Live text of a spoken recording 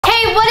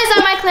Hey, what is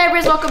up, my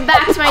Clarebers? Welcome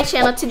back to my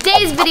channel.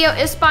 Today's video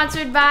is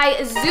sponsored by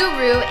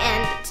Zuru,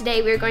 and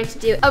today we're going to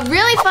do a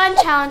really fun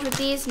challenge with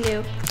these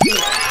new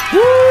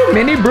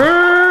mini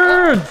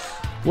birds.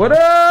 What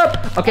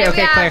up? Okay,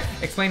 Claire,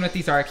 explain what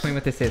these are. Explain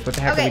what this is. What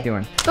the heck are we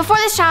doing? Before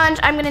this challenge,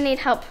 I'm gonna need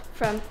help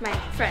from my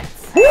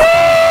friends. Yeah!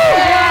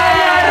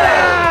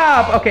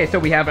 Okay, so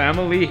we have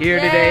Emily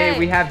here today.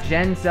 We have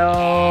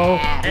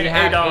Jentzen. We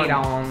have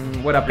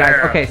Ayden. What up,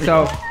 guys? Okay,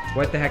 so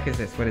what the heck is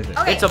this? What is this?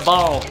 Okay. It's a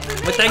ball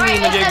with it's a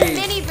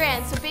mini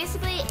brand. So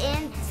basically,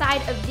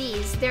 inside of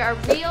these, there are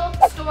real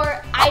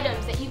store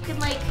items that you can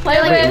like play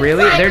with.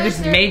 Really? They're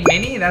just made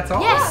mini? That's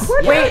all? Yes.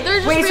 Wait,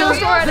 they're just real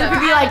store items. There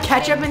could be like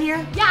ketchup in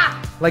here?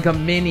 Yeah. Like a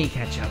mini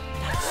ketchup.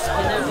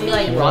 Can there be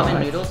like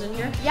ramen noodles in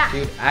here? Yeah.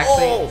 Dude,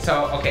 actually,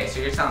 so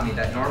you're telling me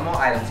that normal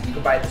items that you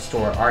can buy at the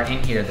store are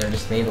in here. They're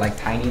just made like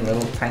tiny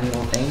little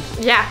things?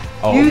 Yeah.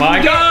 Oh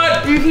my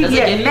God! You can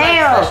get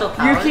mayo.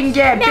 You can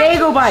get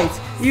bagel bites.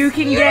 You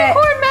can get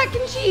unicorn mac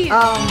and cheese.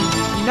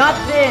 Nut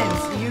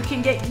thins. You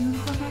can get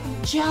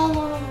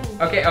Jello.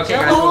 Okay, guys.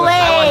 Jello.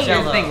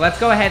 Here's the thing. Let's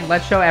go ahead and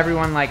let's show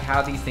everyone like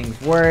how these things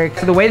work.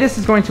 So the way this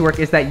is going to work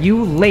is that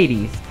you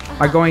ladies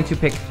are going to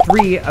pick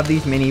 3 of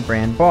these mini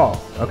brand balls,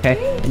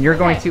 okay? And you're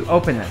going to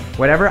open them.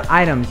 Whatever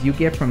items you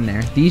get from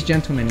there, these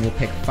gentlemen will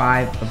pick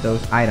 5 of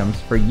those items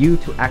for you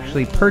to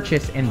actually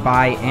purchase and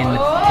buy in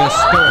the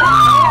store.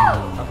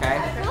 Okay?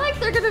 I feel like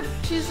they're gonna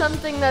choose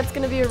something that's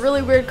gonna be a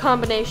really weird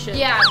combination.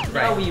 Yeah.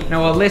 Right.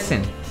 No, well,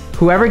 listen.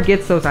 Whoever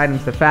gets those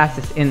items the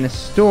fastest in the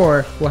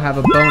store will have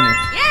a bonus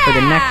for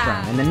the next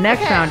round. And the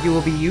next round, you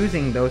will be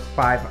using those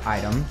 5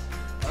 items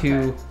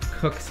to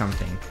cook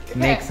something,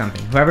 make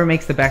something. Whoever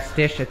makes the best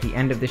dish at the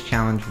end of this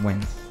challenge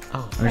wins.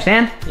 Oh.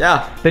 Understand?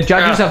 Yeah. The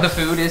judges of the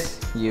food is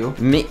you,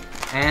 me,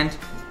 and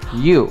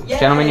you. Yay.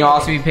 Gentlemen, you'll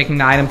also be picking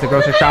the items to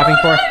grocery shopping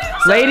for.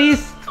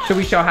 Ladies, should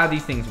we show how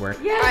these things work?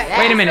 Yes.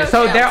 Wait a minute.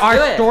 So there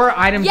are store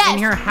items in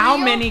here. How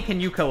many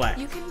can you collect?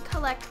 You can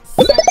collect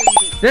 70.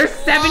 There's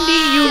 70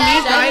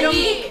 unique items?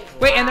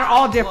 Wait, and they're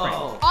all different.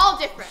 Whoa. All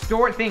different.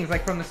 Store things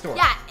like from the store.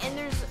 Yeah, and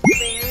there's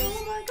rares.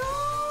 Oh my God.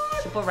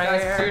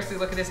 Guys, seriously,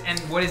 look at this. And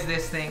what is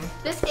this thing?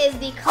 This is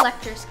the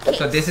collector's case.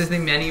 So this is the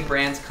many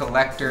brands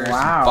collector's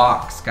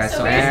box, guys.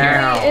 So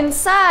basically,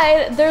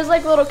 inside there's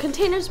like little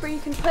containers where you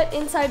can put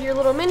inside your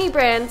little mini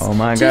brands to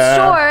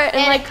store,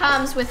 and like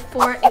comes with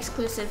 4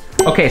 exclusive.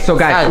 Okay, so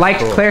guys, like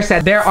Claire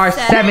said, there are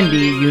 70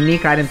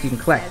 unique items you can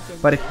collect.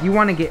 But if you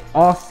want to get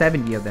all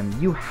 70 of them,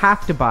 you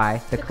have to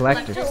buy the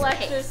collector's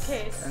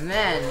case. And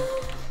then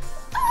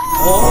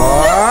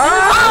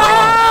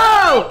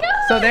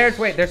so there's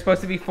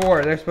supposed to be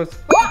 4. There's supposed to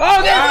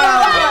there's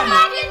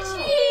mac and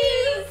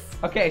cheese.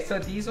 Okay, so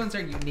these ones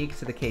are unique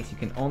to the case. You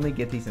can only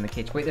get these in the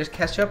case. Wait, there's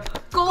ketchup?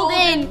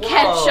 Golden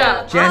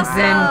ketchup. Jentzen.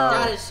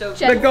 That is so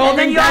The golden and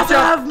then you ketchup. also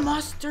have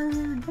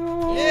mustard.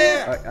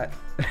 Yeah.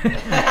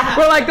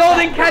 We're like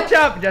golden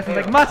ketchup. Justin's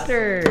like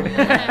mustard.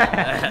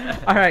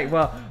 All right,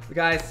 well,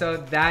 guys, so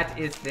that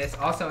is this.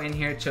 Also in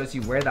here, it shows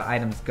you where the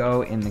items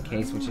go in the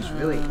case, which is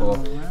really cool.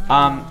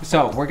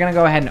 So we're gonna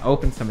go ahead and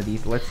open some of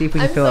these. Let's see if we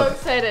can fill I'm up. so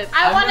excited.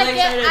 I want to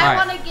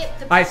get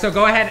the. All right, so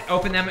go ahead and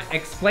open them.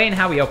 Explain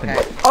how we open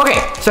them.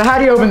 Okay, so how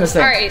do you open this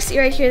thing? All right, see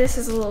right here. This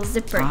is a little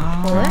zipper.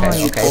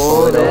 Okay.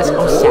 Pull this.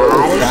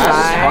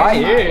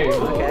 Satisfying.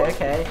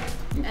 Okay.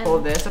 You pull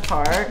this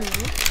apart.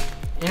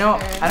 You know,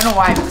 I don't know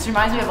why, but this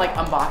reminds me of like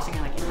unboxing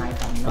and like an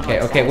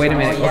iPhone. Okay, wait a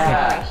minute.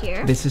 Yeah. Right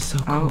here. This is so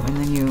cool. Oh, and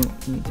then you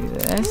do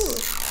this.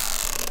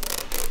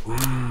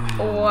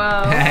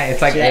 Wow.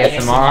 It's like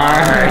ASMR.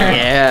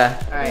 Yeah.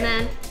 All right. And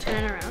then turn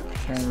it around.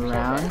 Turn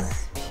around.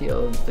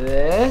 Peel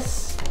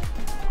this.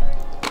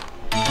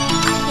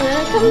 And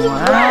then it comes with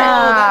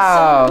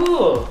Wow. That's so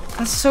cool.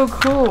 That's so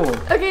cool.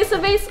 Okay, so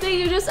basically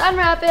you just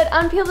unwrap it,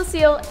 unpeel the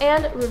seal,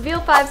 and reveal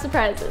 5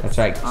 surprises. That's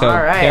right. So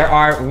All right. there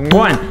are 1,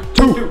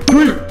 2,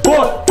 3,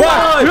 4,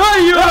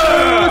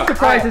 5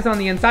 surprises on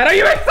the inside. Are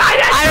you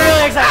excited? I'm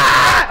really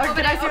excited. Okay,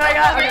 can I see what I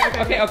got?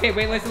 Okay,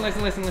 wait,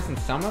 listen.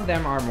 Some of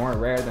them are more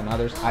rare than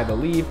others, I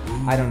believe.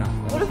 I don't know.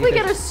 What if we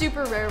get a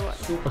super rare one?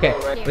 Okay,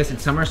 listen,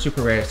 some are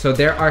super rare. So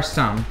there are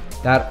some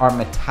that are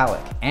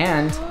metallic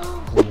and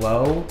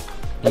glow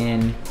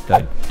in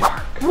the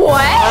dark.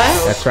 What?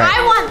 That's right.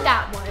 I want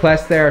that one.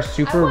 Plus there are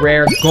super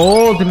rare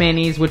gold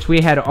minis, which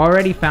we had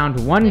already found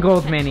 1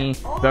 gold mini,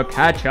 the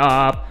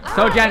ketchup.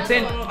 So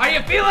Jentzen, are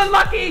you feeling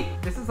lucky?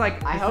 This is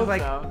like, I hope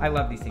so. I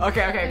love these things.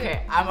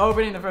 Okay. I'm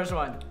opening the first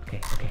one.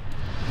 Okay.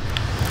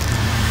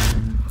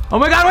 Oh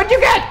my God, what'd you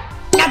get?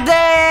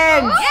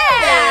 Nothing!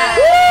 Yeah!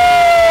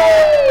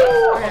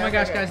 Oh my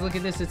gosh, guys, look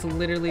at this. It's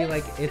literally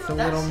like, it's a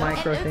little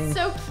micro thing. It's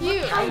so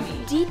cute. How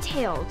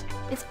detailed.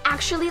 It's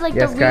actually like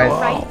Yes, the guys.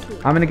 real writing.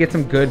 I'm gonna get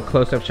some good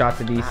close-up shots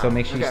of these, so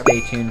make sure you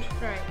stay tuned.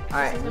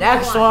 Alright,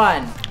 next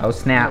one. Oh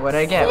snap. What did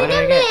I get?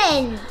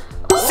 Cinnamon!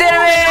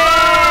 Cinnamon!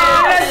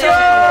 Let's go!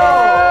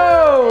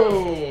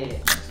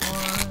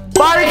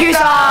 Barbecue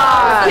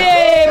sauce!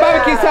 Yay,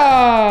 barbecue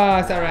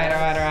sauce! All right.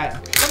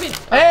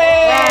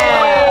 Hey!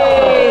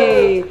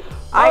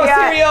 I got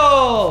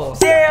cereal!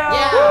 cereal!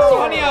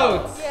 Honey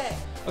oats!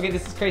 Okay,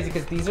 this is crazy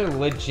because these are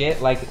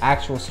legit, like,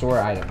 actual store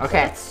items. Okay.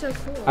 That's so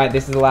cool. All right,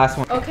 this is the last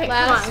one. Okay,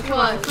 Last come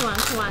on.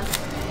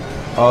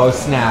 Oh,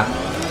 snap.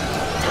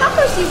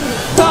 Taco seasoning.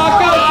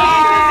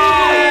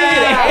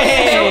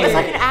 Hey! It's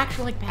like an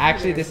actual like.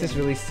 Actually, this is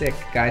really sick,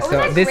 guys. Oh, So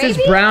is that this is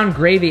gravy? brown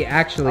gravy,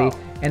 actually.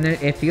 And then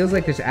it feels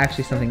like there's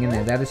actually something in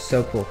there. That is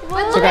so cool.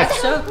 But So look at guys,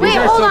 so that. cool. Wait, these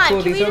are hold so on.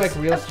 cool. Can These we are like just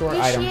real store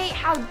items. appreciate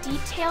how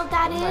detailed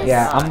that is?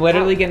 Yeah, I'm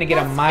literally gonna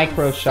get a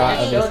micro shot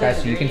of this, guys,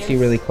 so you can see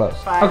really close.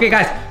 Okay,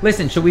 guys,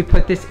 listen. Should we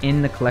put this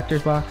in the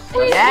collector's box?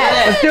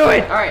 Yes. Let's do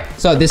it. All right.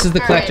 So this is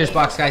the collector's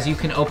box, guys. You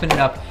can open it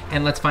up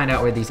and let's find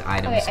out where these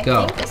items Okay,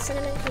 go. I think the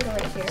cinnamon can go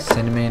right here.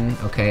 Cinnamon.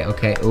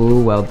 Okay.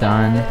 Ooh, well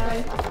done.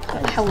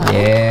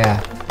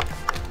 Yeah.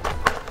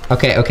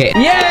 Okay.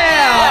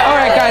 Yeah! All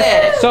right,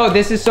 guys. So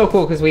this is so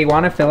cool because we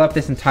want to fill up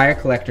this entire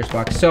collector's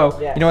box. So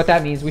you know what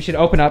that means? We should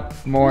open up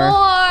more.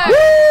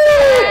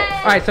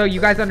 All right, so you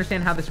guys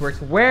understand how this works.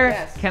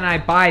 Where can I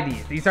buy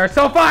these? These are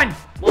so fun.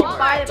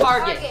 Walmart,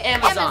 Target,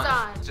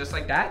 Amazon. Just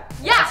like that?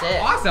 Yeah. That's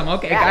it. Awesome.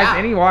 Okay, Yeah. guys,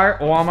 any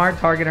Walmart,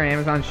 Target, or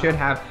Amazon should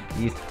have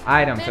these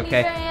items, okay?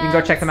 You can go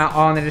check them out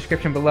all in the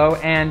description below.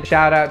 And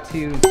shout out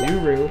to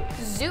Zuru.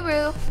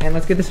 And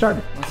let's get this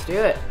started. Let's do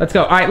it. Let's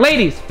go. All right,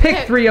 ladies,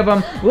 pick 3 of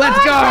them.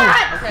 Let's go.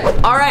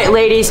 All right,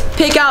 ladies,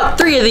 pick out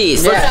 3 of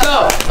these. Let's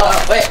go.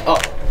 Wait. Oh,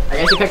 I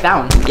guess you picked that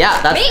one.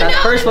 yeah, that's the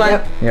first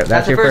one. Yep,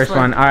 that's your first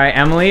one. All right,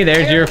 Emily,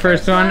 there's your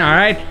first one. All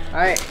right. All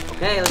right.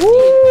 Okay, let's see.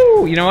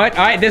 Woo! You know what?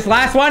 All right, this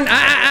last one.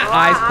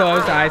 Eyes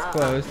closed, eyes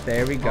closed.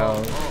 There we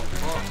go.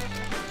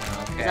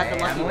 Okay, that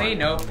the lucky Emily, one?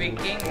 no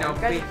peeking, no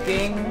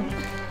peeking.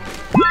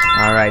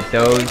 All right,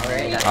 those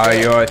are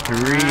your 3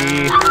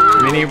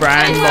 mini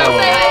brand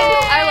bowls.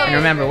 I love And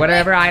remember,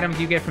 whatever items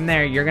you get from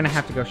there, you're gonna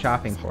have to go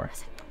shopping for.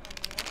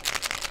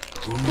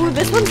 Ooh,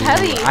 this one's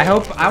heavy.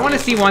 I want to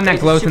see one that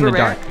glows in the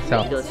dark.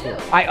 So, Let's do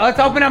it. all right, let's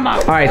open them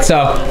up. All right,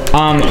 so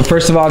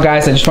first of all,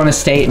 guys, I just want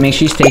to make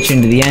sure you stay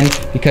tuned to the end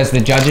because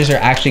the judges are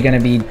actually going to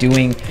be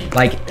doing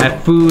like a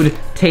food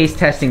taste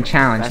testing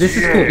challenge. This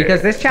is cool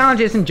because this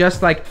challenge isn't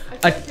just like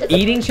a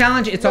eating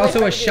challenge; it's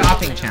also a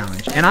shopping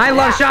challenge, and I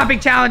love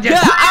shopping challenges. Yeah,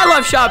 I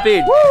love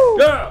shopping.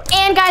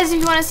 And guys, if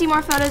you want to see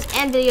more photos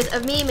and videos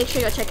of me, make sure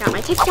you go check out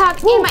my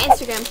TikTok and my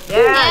Instagram.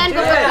 Yeah, And do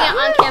go follow it. me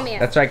on Cameo.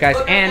 That's right, guys.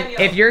 And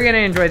if you're gonna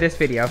enjoy this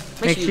video,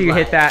 make sure you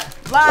hit that.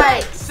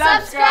 Like,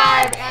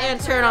 subscribe.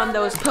 And turn on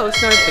those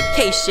post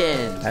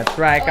notifications. That's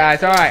right,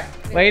 guys. All right.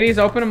 Ladies,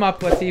 open them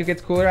up. Let's see who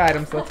gets cooler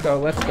items. Let's go.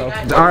 All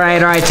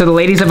right. So the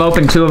ladies have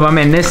opened 2 of them,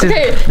 and this is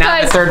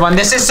now the 3rd one.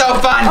 This is so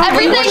fun.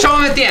 Everything- Show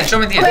them at the end. Show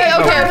them at the end.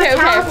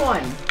 Okay.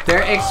 One.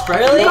 They're express.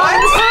 Really? What?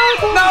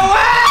 No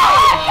way!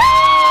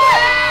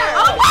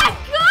 Oh my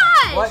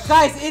god! What,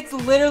 guys? It's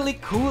literally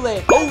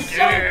Kool-Aid. Oh,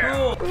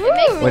 so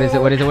cool. What is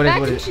it? What is it?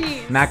 Mac and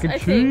cheese. Mac and I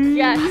think, cheese.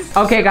 yes.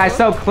 Okay, guys.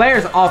 So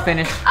Claire's all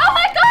finished. Oh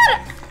my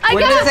god! I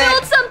What gotta is it?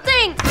 build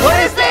something.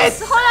 What is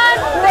this?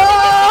 Hold on.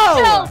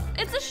 Whoa! I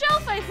think it's a shelf. It's a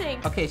shelf, I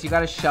think. Okay, so you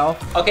got a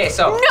shelf. Okay,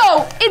 so.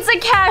 No, it's a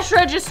cash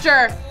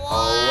register.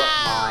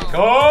 God!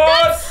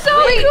 That's so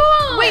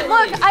cool. Wait,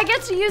 look, I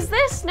get to use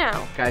this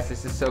now. Guys,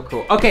 this is so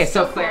cool. Okay,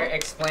 so Claire,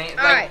 explain.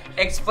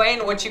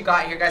 Explain what you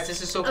got here, guys.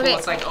 This is so cool. Okay,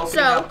 It's like opening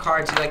so- up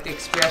cards. You like the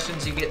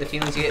expressions you get, the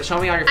feelings you get. Show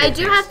me all your I favorite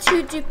do things.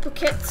 have 2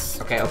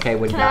 duplicates. Okay,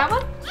 what do you Can I got?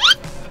 have one?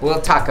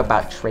 We'll talk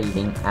about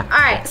trading after.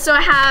 Alright, so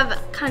I have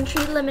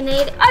country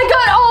lemonade. I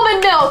got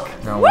almond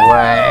milk. No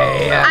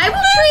way. I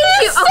will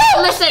treat you. so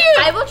Okay, listen,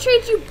 cute. I will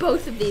trade you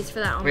both of these for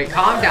that one. Wait,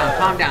 calm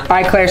down. All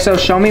right, Claire, so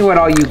show me what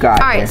all you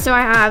got. Alright, so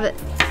I have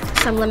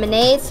some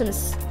lemonade, some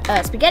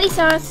spaghetti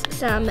sauce,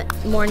 some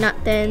more nut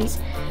thins,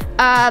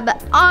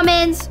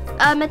 almonds,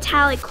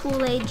 metallic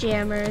Kool-Aid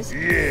jammers,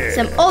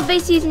 some Old Bay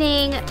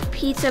seasoning,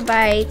 pizza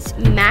bites,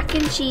 mac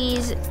and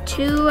cheese,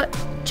 2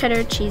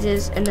 cheddar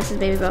cheeses, and this is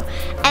baby bow,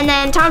 and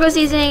then taco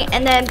seasoning,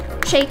 and then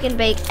shake and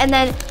bake, and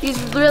then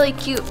these really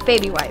cute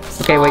baby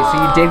wipes. Okay, wait,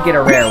 so you did get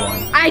a rare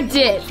one. I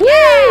did. All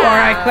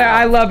right, Claire,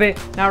 I love it.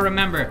 Now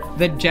remember,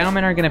 the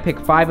gentlemen are gonna pick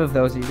 5 of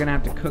those that you're gonna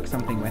have to cook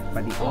something with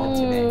by the end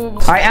today. All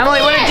right,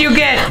 Emily, what did you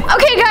get?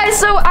 Okay, guys,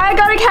 so I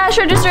got a cash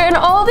register and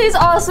all these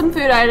awesome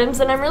food items,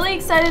 and I'm really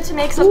excited to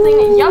make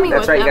something yummy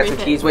with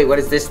everything. Wait, what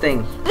is this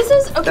thing? This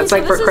is okay. That's so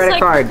like for this is credit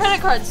like cards.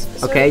 Credit cards.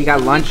 So Okay, you got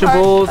can be part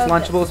Lunchables, of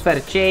Lunchables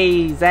feta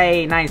cheese,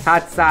 hey, nice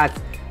hot sauce,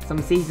 some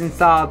seasoned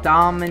salt,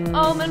 almond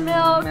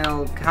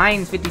milk.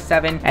 Heinz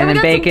 57, and we then got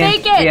some bacon.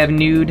 bacon. We have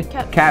nude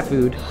cat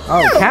food.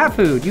 Oh, cat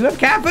food. You have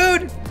cat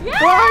food?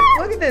 Yeah.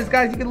 What? Look at this,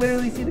 guys. You can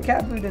literally see the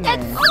cat food in there.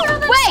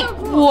 Wait,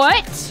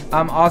 What?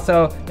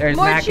 Also, there's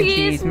More mac and cheese,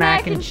 cheese,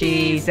 mac and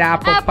cheese,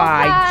 apple apple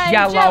pie, pie,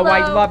 Jello. Jell-O.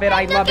 I love it.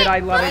 I love it. I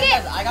love it.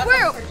 I got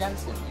something for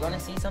Jentzen. You want to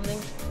see something?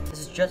 This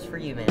is just for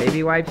you, man.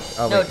 Baby wipes.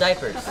 Oh, No, wait.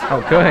 diapers. Oh,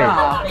 good.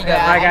 There you go.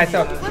 All right, guys.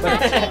 So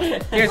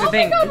here's the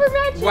thing. God, we're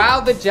matching.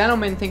 While the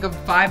gentlemen think of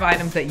 5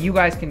 items that you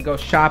guys can go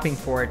shopping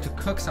for to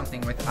cook something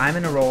with, I'm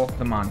gonna roll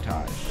the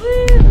montage.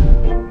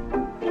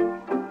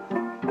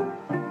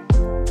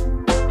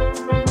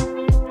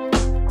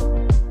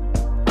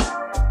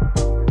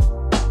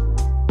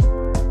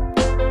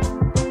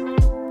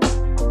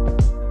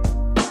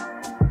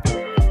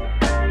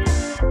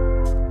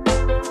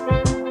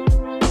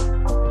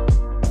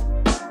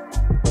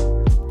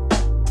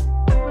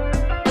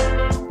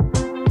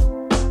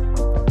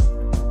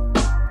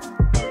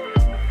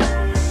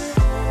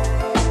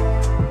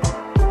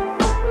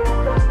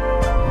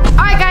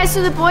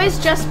 so the boys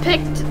just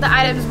picked the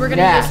items we're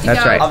gonna use to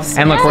That's go. right.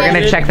 And look, we're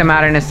gonna check them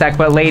out in a sec,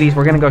 but ladies,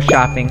 we're gonna go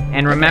shopping.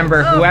 And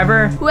remember,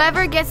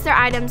 whoever gets their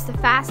items the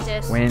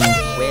fastest wins.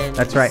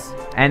 That's right.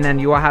 And then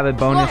you will have a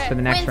bonus for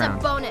the next round.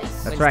 A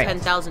bonus. That's Wins right.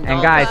 $10,000.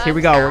 And guys, here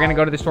we go. We're gonna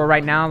go to the store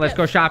right now. Let's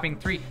go shopping.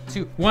 3,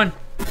 2, 1.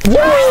 Woo!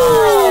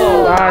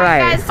 All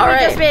right. Guys, so we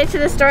just made it to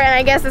the store, and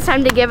I guess it's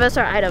time to give us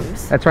our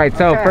items. That's right.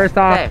 So first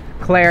off,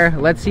 Claire,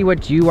 let's see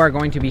what you are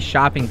going to be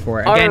shopping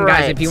for. Again,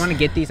 guys, if you want to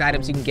get these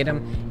items, you can get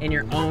them in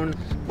your own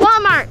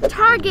Walmart,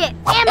 Target,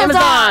 Amazon.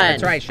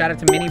 That's right. Shout out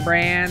to Mini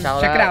Brands.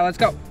 Check it out. Let's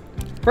go.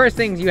 First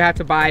things you have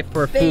to buy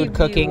for food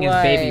cooking is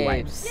baby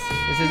wipes.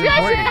 This is important.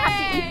 You're gonna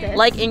have to eat this.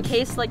 Like in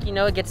case, like you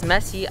know, it gets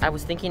messy. I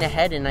was thinking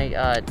ahead, and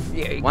I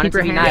wanted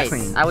to be nice.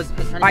 Clean. I was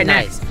trying to be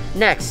nice.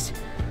 Next,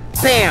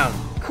 bam,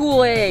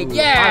 Kool-Aid.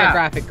 Yeah.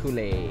 Holographic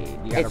Kool-Aid.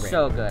 It's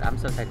so good. I'm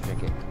so excited to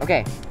drink it.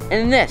 Okay,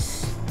 and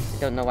this. I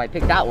don't know why I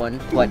picked that one,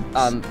 but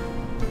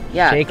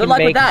yeah. Shake good luck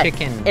and with that. bake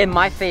chicken. And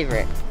my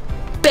favorite,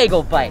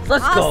 bagel bites.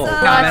 Let's go. No,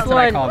 that's what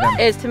I call them.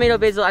 Is tomato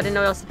basil. I didn't know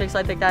what else to pick, so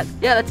I picked that.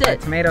 Yeah, that's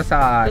it. Tomato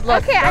sauce. Good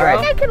luck. Okay, I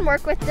think I can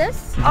work with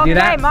this. Did you do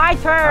that? my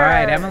turn. All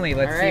right, Emily,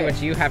 let's see what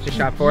you have to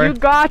shop for. You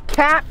got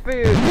cat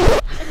food.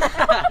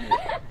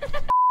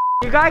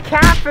 You got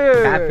cat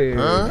food. Cat food.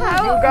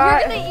 How you're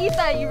gonna eat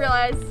that, you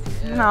realize?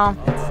 No.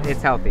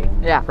 It's healthy.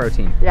 Yeah.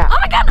 Protein. Yeah. Oh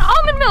my god,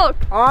 almond milk!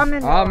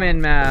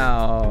 Almond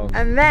milk.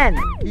 And then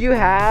you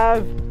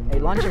have a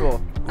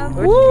Lunchable.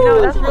 Which, Woo! you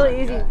know, that's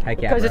really easy. Heck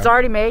yeah, because it's bro.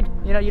 already made.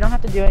 You know, you don't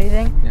have to do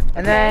anything. Yeah.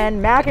 And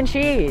then mac and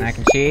cheese. Mac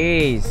and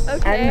cheese. Okay.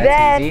 And That's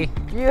then easy.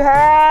 you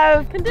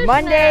have Conditioner.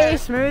 Monday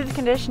Smooth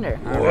Conditioner.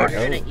 All right.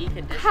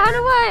 How do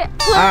I?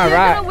 All You're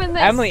right. gonna win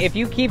this. Emily, if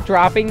you keep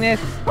dropping this.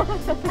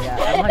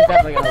 Yeah, Emily's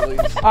definitely gonna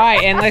lose. All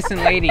right, and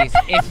listen, ladies,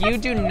 if you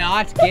do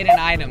not get an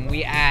item,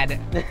 we add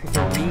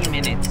 3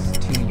 minutes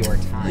to your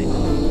time.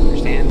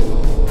 Understand?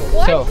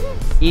 So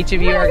each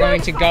of you are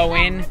going to go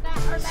in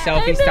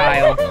selfie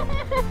style.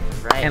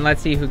 Right. And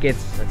let's see who gets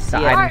the see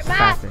it. items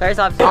fastest. First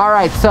off, All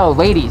right, so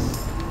ladies,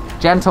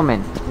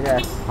 gentlemen,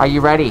 Yes. are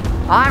you ready?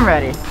 I'm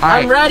ready. All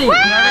right. I'm ready.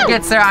 Whoever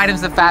gets their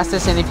items the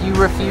fastest, and if you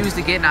refuse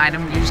to get an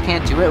item, you just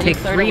can't do it. Take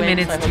 3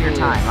 minutes to your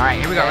time. All right,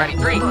 here we go. Ready?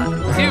 3, 2,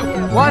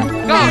 1,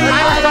 go!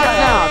 Timer starts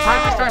now.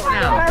 Timer starts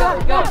now.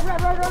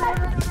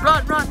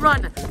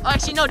 Run.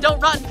 Actually, no, don't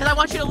run, because I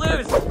want you to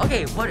lose.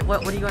 Okay, what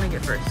are you gonna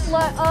get first?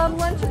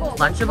 Lunchables.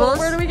 Lunchables?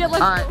 Where do we get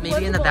Lunchables?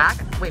 Maybe in the back.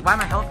 Wait, why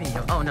am I helping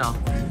you? Oh no.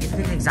 You have to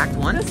pick the exact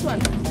one? This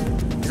one.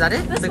 Is that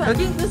it? This the one.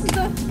 cookie? This is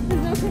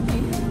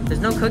There's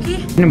no cookie?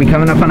 We're gonna be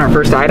coming up on our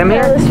first item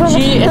here.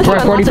 For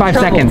 45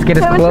 seconds. Get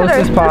as close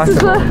as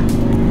possible.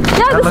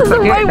 Yeah, this is the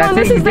right one.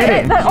 This is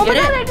it. Oh my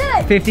god, I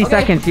did it. 50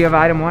 seconds. You have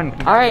item 1.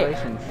 All right.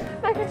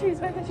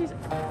 Congratulations. Mac and cheese.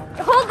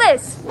 Hold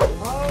this.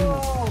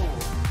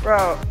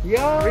 Bro, we've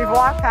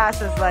walked past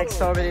this like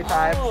so many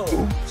times.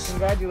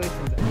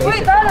 Congratulations.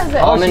 Wait, that is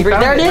it. Almond fruit.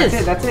 There it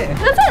is. That's it.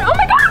 That's it. Oh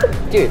my god.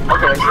 Dude,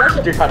 okay, you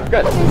actually do kind of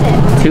good.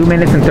 2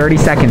 minutes and 30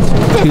 seconds.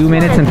 2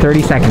 minutes and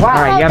 30 seconds. All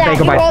right, you have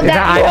bagel bites. Is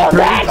that item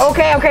 3?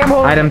 Okay, I'm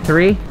holding. Item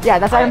 3? Yeah,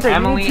 that's item 3.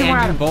 Emily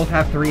and you both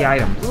have 3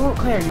 items. Ooh,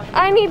 Claire.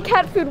 I need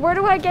cat food. Where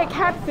do I get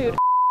cat food?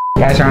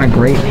 You guys are on a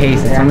great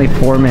pace. It's only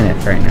 4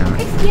 minutes right now.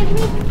 Excuse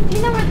me, do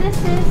you know where this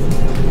is?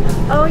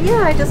 Oh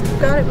yeah, I just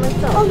got it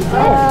myself.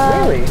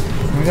 Oh, really?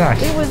 Oh my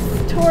gosh. It was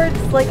towards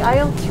like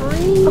aisle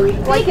 3,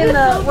 like in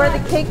the where the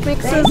cake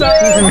mixes are.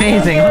 This is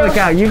amazing. Holy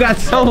cow, you got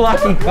so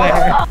lucky,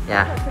 Claire.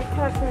 Yeah.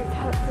 Cat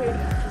food.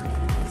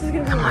 This is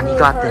gonna be Come on, really you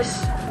got hard. this.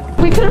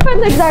 We couldn't find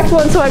the exact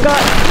one, so I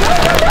got.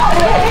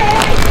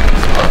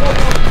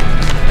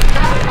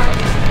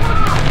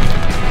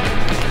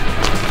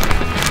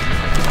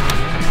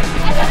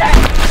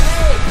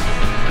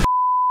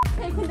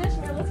 Hey,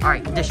 conditioner. Let's All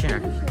right,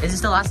 conditioner. Is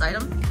this the last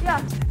item?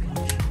 Yeah.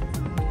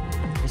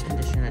 This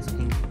conditioner is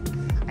pink.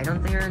 I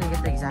don't think we're gonna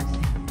get the exact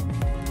thing.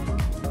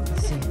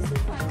 Let's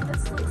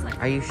see.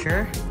 Are you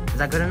sure? Is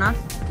that good enough?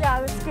 Yeah,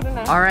 that's good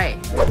enough. All right.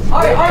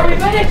 All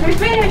right, we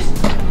finished.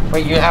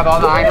 Wait, you have all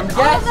the items?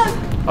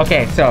 Yes.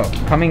 Okay, so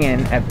coming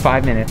in at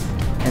 5 minutes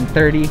and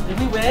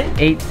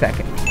 38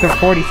 seconds. So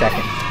 40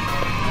 seconds.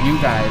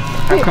 You guys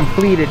have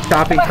completed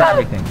shopping for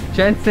everything.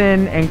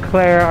 Jentzen and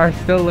Claire are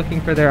still looking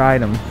for their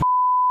items.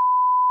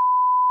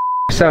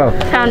 So,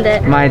 Found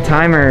it. my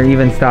timer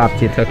even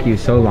stopped. It took you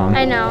so long.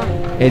 I know.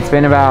 It's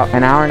been about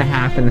an hour and a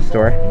half in the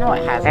store. No,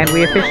 it hasn't. And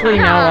we officially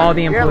know all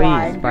the You're employees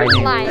lying. by You're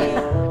name.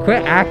 lying.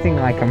 Quit acting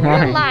like I'm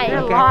lying. You're lying.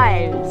 You're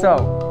lying.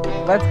 So,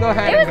 let's go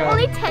ahead It and was go.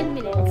 only 10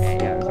 minutes. Okay,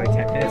 yeah, it was like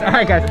 10 minutes. All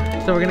right,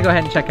 guys. So we're gonna go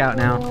ahead and check out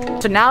now.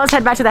 So now let's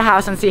head back to the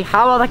house and see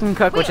how well they can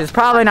cook, which is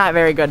probably not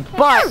very good.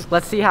 But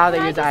let's see how they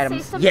Can I use just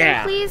items. say something,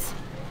 Yeah. please?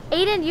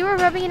 Ayden, you were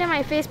rubbing it in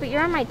my face, but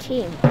you're on my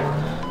team.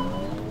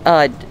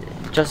 I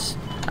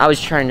was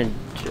trying to.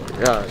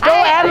 Go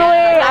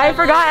Emily! I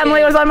forgot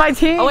Emily was on my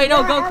team. Oh wait,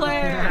 no, go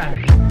Claire.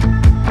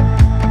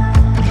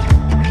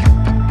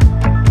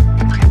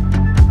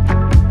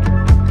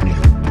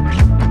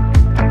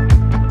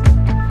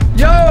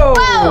 Yo!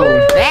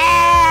 Whoa!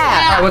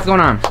 Yeah! All right, what's going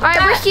on? All right,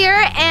 we're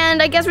here,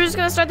 and I guess we're just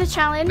gonna start the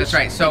challenge. That's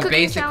right. So The cooking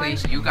basically,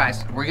 challenge. you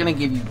guys, we're gonna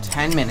give you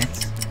 10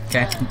 minutes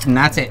Okay, and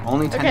that's it.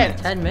 Only 10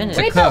 minutes. 10 minutes.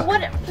 To Wait, cook. but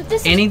what? But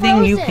this Anything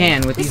is you frozen.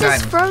 can with these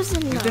items. This is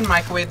frozen. You though. can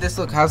microwave this.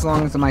 Look, how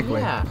long is the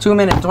microwave? Yeah. 2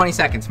 minutes, 20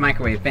 seconds.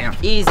 Microwave, bam.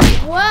 Easy.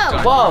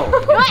 Whoa.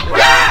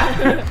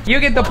 Whoa. You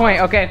get the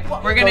point. Okay,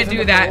 we're gonna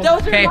do that.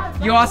 Okay,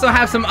 you also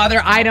have some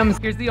other items.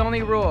 Here's the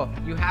only rule: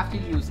 you have to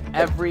use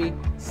every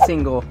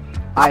single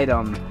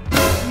item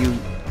you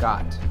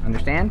got.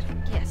 Understand?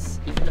 Yes.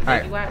 All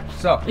right.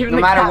 So no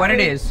matter what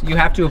it is, you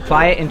have to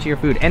apply it into your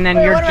food, and then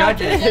your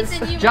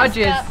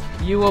judges,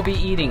 you will be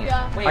eating it.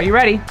 Yeah. Are you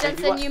ready?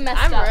 Jentzen, you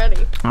messed I'm up.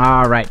 ready.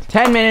 All right.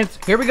 10 minutes.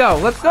 Here we go.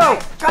 Let's go.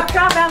 Chop,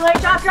 Emily,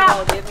 chop.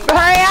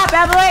 Hurry up,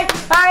 Emily.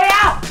 Hurry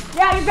up.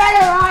 Yeah, you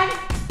better run.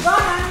 Run,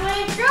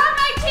 Emily. You're on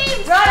my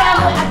team. Run,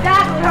 Emily.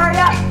 Exactly. Hurry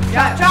up.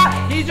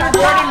 Chop. He's your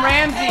Gordon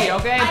Ramsay,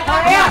 okay?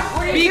 Hurry up.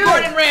 What are Be you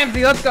Gordon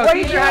Ramsay. Let's go. What are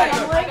you Teach doing, her how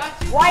to cook.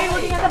 Emily? Why are you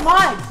looking at the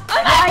mud?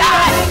 Why are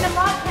you looking at the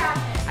mud, Cat?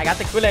 I got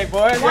the Kool-Aid,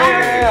 boys.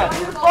 Yeah.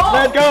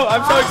 Let's go.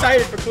 I'm so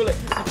excited for Kool-Aid.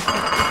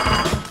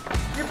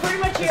 You're pretty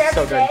much here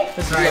So every good. day.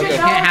 This is All right, so you good.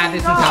 can't have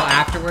this until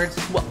afterwards.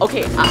 Well,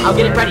 okay, I'll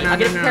get it ready. I'll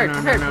get it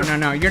prepared.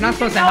 No. You're not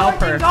supposed to You know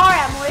help where her. things are,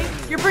 Emily.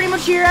 You're pretty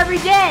much here every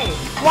day.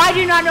 Why do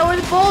you not know where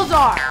the bowls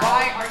are?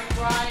 Why are you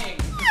crying?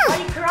 Why are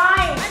you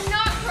crying? I'm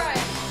not crying.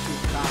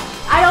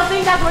 I don't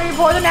think that's where you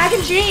pour the mac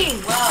and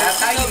cheese.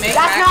 That's how you make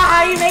That's not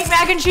how you make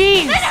mac and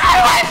cheese. Then how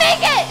do I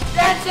make it?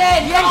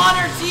 Jentzen, you're on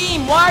her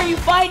team. Why are you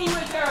fighting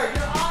with her?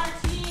 You're on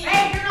her team.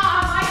 Hey, you're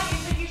not on my team,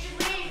 so you should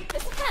leave.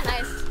 This is kind of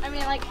nice. I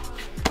mean, like,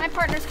 my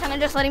partner's kind of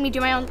just letting me do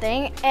my own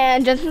thing,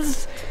 and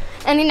Jensen's,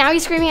 and now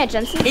he's screaming at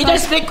Jentzen. He so-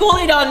 just spit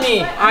Kool-Aid on me.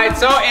 All right,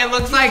 so it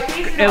looks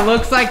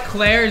like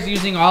Claire is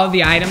using all of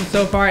the items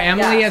so far.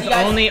 Emily Yeah, has see,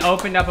 guys, only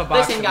opened up a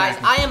box. Listen, of guys,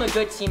 mac I am a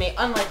good teammate,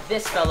 unlike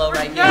this fellow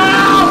right here.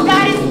 No,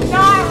 that is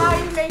not how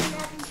you make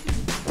mac and cheese.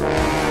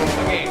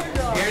 and cheese.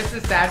 Okay, here's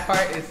the sad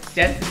part: is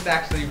Jensen's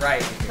actually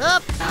right.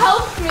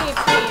 Help me,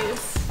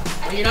 please.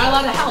 Well, you're not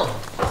allowed to help.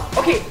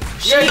 Okay,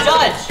 You're a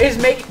judge. is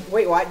making.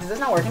 Wait, what? Does this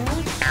not work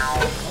anymore?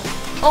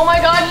 Oh my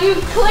god, you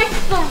clicked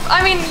the.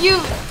 I mean, you.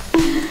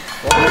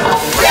 What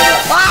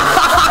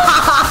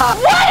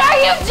are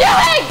you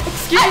doing?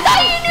 I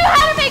thought you knew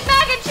how to make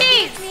mac and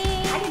cheese.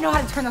 I didn't know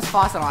how to turn this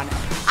faucet on.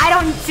 I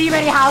don't see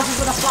many houses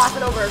with a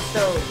faucet over a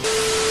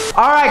stove.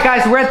 All right,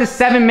 guys, we're at the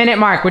 7-minute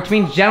mark, which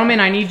means, gentlemen,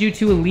 I need you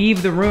to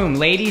leave the room.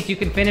 Ladies, you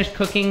can finish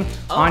cooking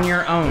on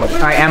your own. All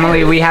right,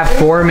 Emily, we have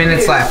 4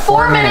 minutes left.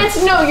 4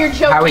 minutes? No, you're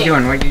joking. How are we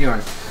doing? What are you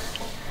doing?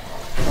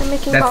 I'm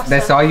making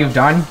That's all you've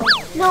done?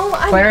 No,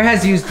 I'm. Claire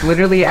has used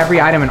literally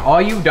every item, and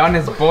all you've done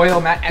is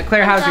boil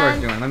Claire, how's yours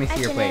doing? Let me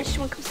see your plate.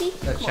 Wanna come see?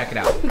 Let's check it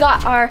out. We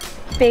got our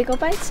bagel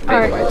bites,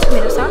 our bites.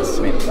 tomato sauce,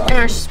 Tomato sauce. and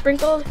our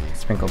sprinkled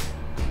Sprinkled.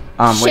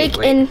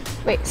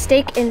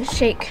 steak and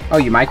shake. Oh,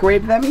 you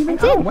microwaved them even?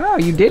 I did. Oh, wow,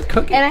 you did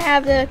cook it. And I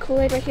have the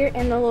Kool-Aid right here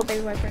and the little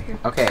baby wipe right here.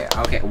 Okay,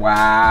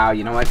 wow.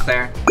 You know what,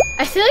 Claire?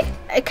 I feel like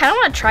I kind of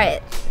want to try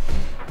it.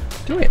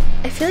 Do it.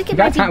 I feel like it We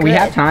got might be time. good. We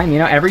have time. You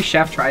know, every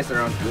chef tries their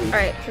own food. All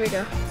right, here we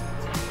go.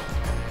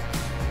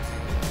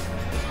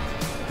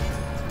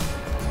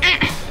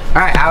 All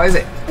right, how is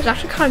it? It's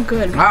actually kind of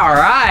good. All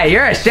right,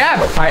 you're a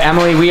chef. All right,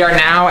 Emily, we are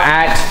now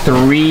at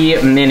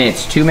 3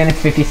 minutes. 2 minutes,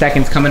 50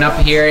 seconds coming up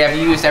here. Have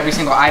you used every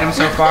single item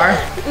so far?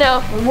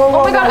 No.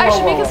 Oh my god, I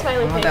should make a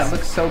smiley Oh, face. that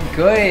looks so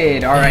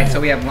good. All right,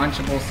 so we have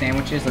Lunchable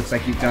sandwiches. Looks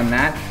like you've done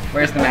that.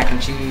 Where's the mac and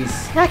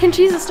cheese? Mac and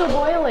cheese is still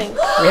boiling.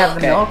 We have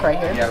the Okay. milk right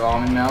here. You have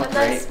almond milk. And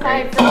that's Great,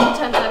 my great.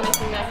 first attempt at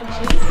making mac and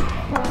cheese.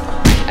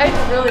 I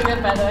did really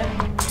good, by the way.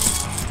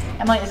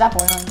 Emily, is that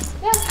boiling?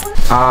 Yeah.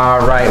 All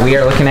right, we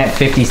are looking at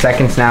 50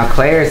 seconds now.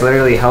 Claire is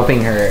literally helping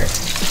her.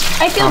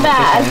 I feel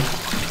bad.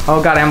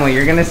 Oh God, Emily,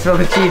 you're gonna spill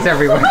the cheese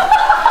everywhere. Oh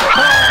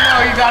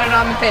no, you got it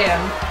on the pan.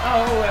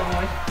 Oh,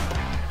 Emily.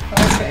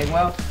 Okay,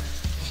 well,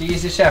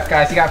 she's a chef,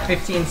 guys. You got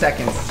 15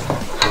 seconds.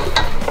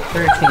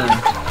 13,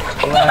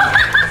 11,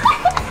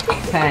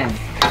 10,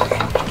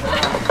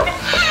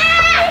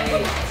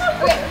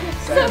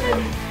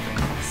 7,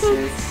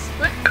 6,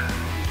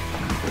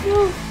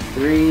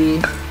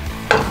 3,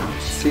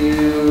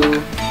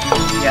 2.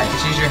 Yeah,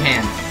 just use your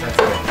hands. That's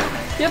good.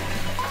 Yep.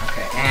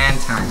 Okay, and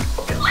time.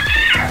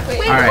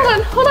 Wait, All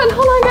right. hold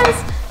on,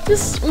 guys.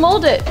 Just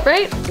mold it,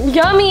 right?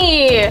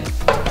 Yummy.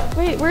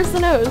 Wait, where's the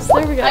nose?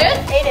 There we go. I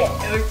just ate it.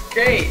 It looks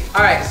great.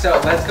 All right,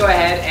 so let's go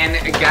ahead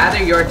and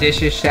gather your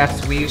dishes,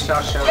 chefs. We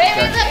shall show the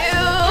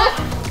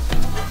judges.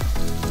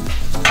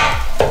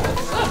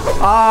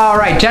 All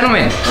right,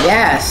 gentlemen.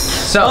 Yes.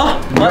 So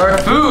your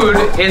food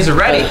is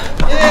ready.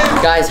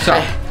 Guys, I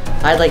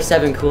had like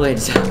 7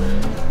 Kool-Aids.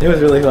 It was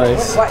really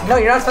nice. What? No,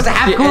 you're not supposed to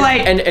have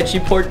Kool-Aid. And she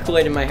poured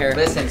Kool-Aid in my hair.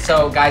 Listen,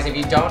 so guys, if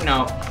you don't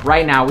know,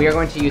 right now we are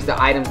going to use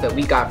the items that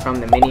we got from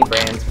the mini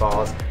brands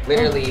balls.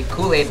 Literally,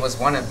 Kool-Aid was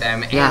one of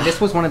them, and Yeah. this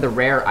was one of the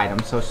rare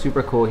items, so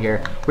super cool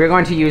here. We're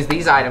going to use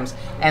these items,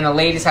 and the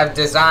ladies have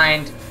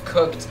designed,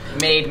 cooked,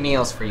 made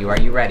meals for you. Are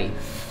you ready?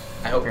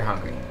 I hope you're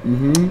hungry.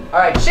 Mm-hmm. All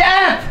right,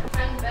 chef!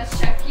 I'm the best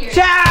chef here.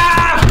 Chef!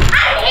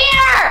 I'm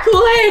here!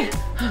 Kool-Aid!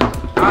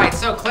 All right,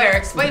 so Claire,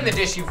 explain the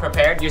dish you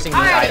prepared using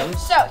these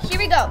items. So here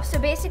we go. So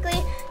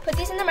basically, put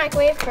these in the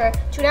microwave for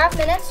 2.5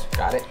 minutes.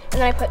 Got it. And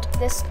then I put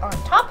this on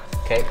top.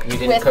 Okay, you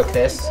didn't cook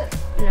this?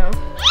 No.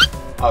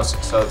 Oh,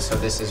 so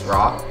this is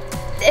raw?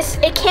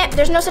 It can't,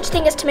 there's no such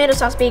thing as tomato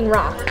sauce being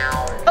raw.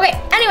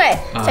 Okay,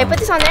 anyway, so I put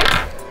this on there.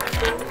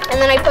 And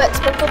then I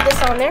sprinkled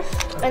this on there.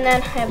 And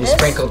then I have this. You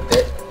sprinkled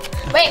it?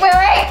 Wait.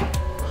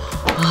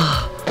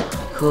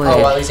 Kool-Aid. Oh,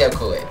 well, at least you have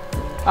Kool-Aid.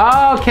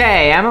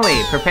 Okay, Emily,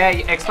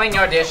 explain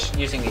your dish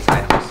using these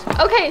items.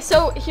 Okay,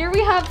 so here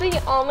we have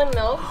the almond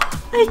milk.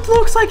 It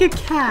looks like a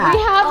cat.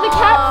 We have the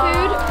cat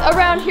food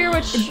around here,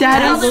 which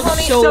That has is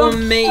honey- so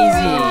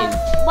amazing.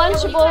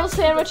 Lunchable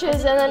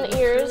sandwiches and then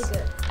ears.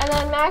 And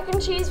then mac and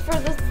cheese for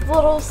this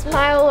little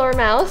smile or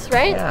mouth,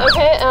 right? Yeah.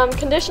 Okay,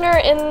 conditioner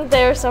in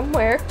there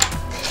somewhere.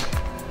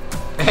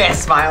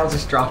 Smile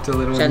just dropped a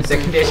little into the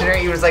conditioner.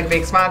 He was like,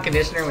 big smile,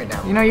 conditioner went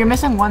down. You know, you're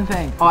missing one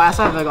thing. Oh, I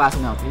also have a glass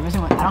of milk. You're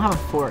missing one. I don't have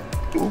a fork.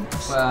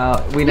 Oops. Well,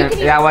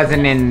 that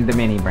wasn't in the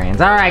mini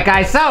brands. All right,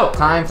 guys, so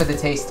time for the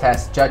taste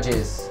test.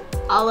 Judges.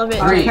 All of it.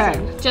 3, Okay.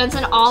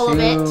 Jentzen, all of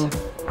it.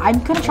 I'm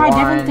gonna try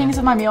different things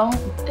with my meal.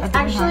 It's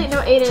actually,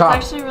 no, Ayden, it's Chop.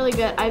 actually really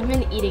good. I've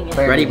been eating it.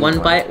 Ready? One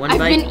bite. I've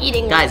been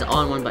eating Guys, it.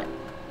 all in one bite.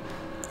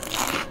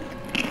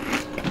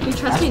 You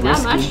trust me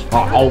that much?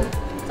 Oh.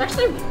 It's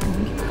actually,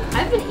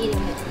 I've been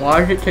eating it. Why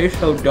does it taste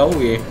so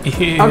doughy?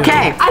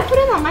 Okay. I put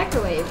it in the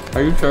microwave.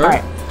 Are you sure? All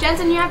right.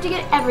 Jentzen, you have to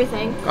get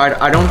everything.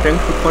 I don't think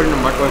we put it in the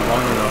microwave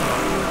long enough.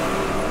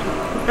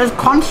 It's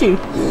crunchy.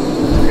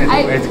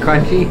 It's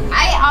crunchy.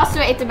 I also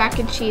ate the mac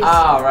and cheese.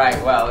 All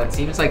right, well, it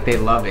seems like they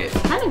love it.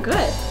 Kind of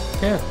good.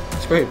 Yeah,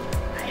 it's great.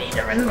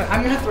 I'm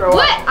gonna throw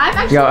What? up. I'm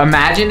actually. Yo,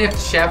 imagine if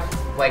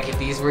if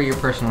these were your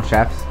personal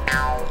chefs.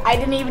 I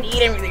didn't even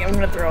eat everything. I'm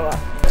gonna throw up.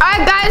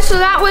 Alright, guys, so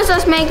that was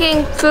us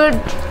making food.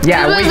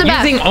 Yeah, Who was the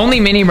best? using only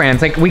mini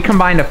brands. Like, we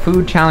combined a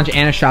food challenge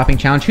and a shopping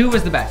challenge. Who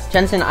was the best?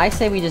 Jentzen, I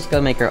say we just go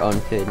make our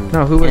own food.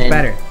 No, who was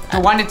better?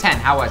 1 to 10,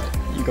 how was it?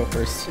 You go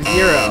first.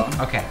 0.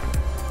 Okay.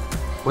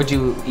 Would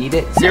you eat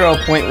it?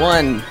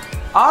 0.1.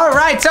 All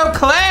right, so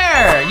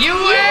Claire, you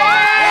win!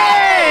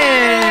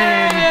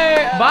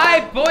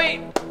 By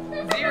 0.1.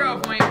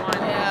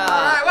 All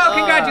right, well,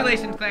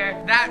 congratulations,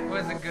 Claire. That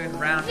was a good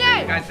round for you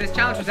guys. This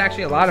challenge was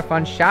actually a lot of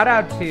fun. Shout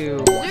out to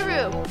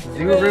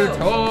Zuru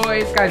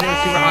Toys. Guys, it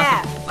was super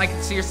awesome. Like,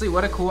 seriously,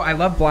 what a cool, I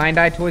love blind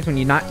eye toys when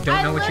you don't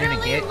know what you're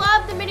gonna get. I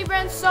love the mini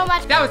brands so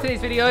much. That was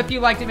today's video. If you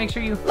liked it, make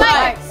sure you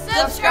Like,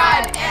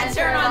 subscribe, and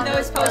turn on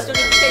those post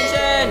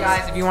notifications.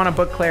 Guys, if you want to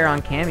book Claire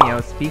on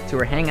Cameo, speak to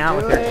her, hang out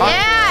with her.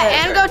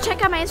 Yeah, and go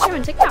check out my Instagram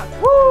and TikTok.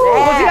 We'll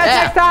see you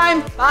guys next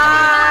time.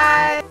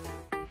 Bye.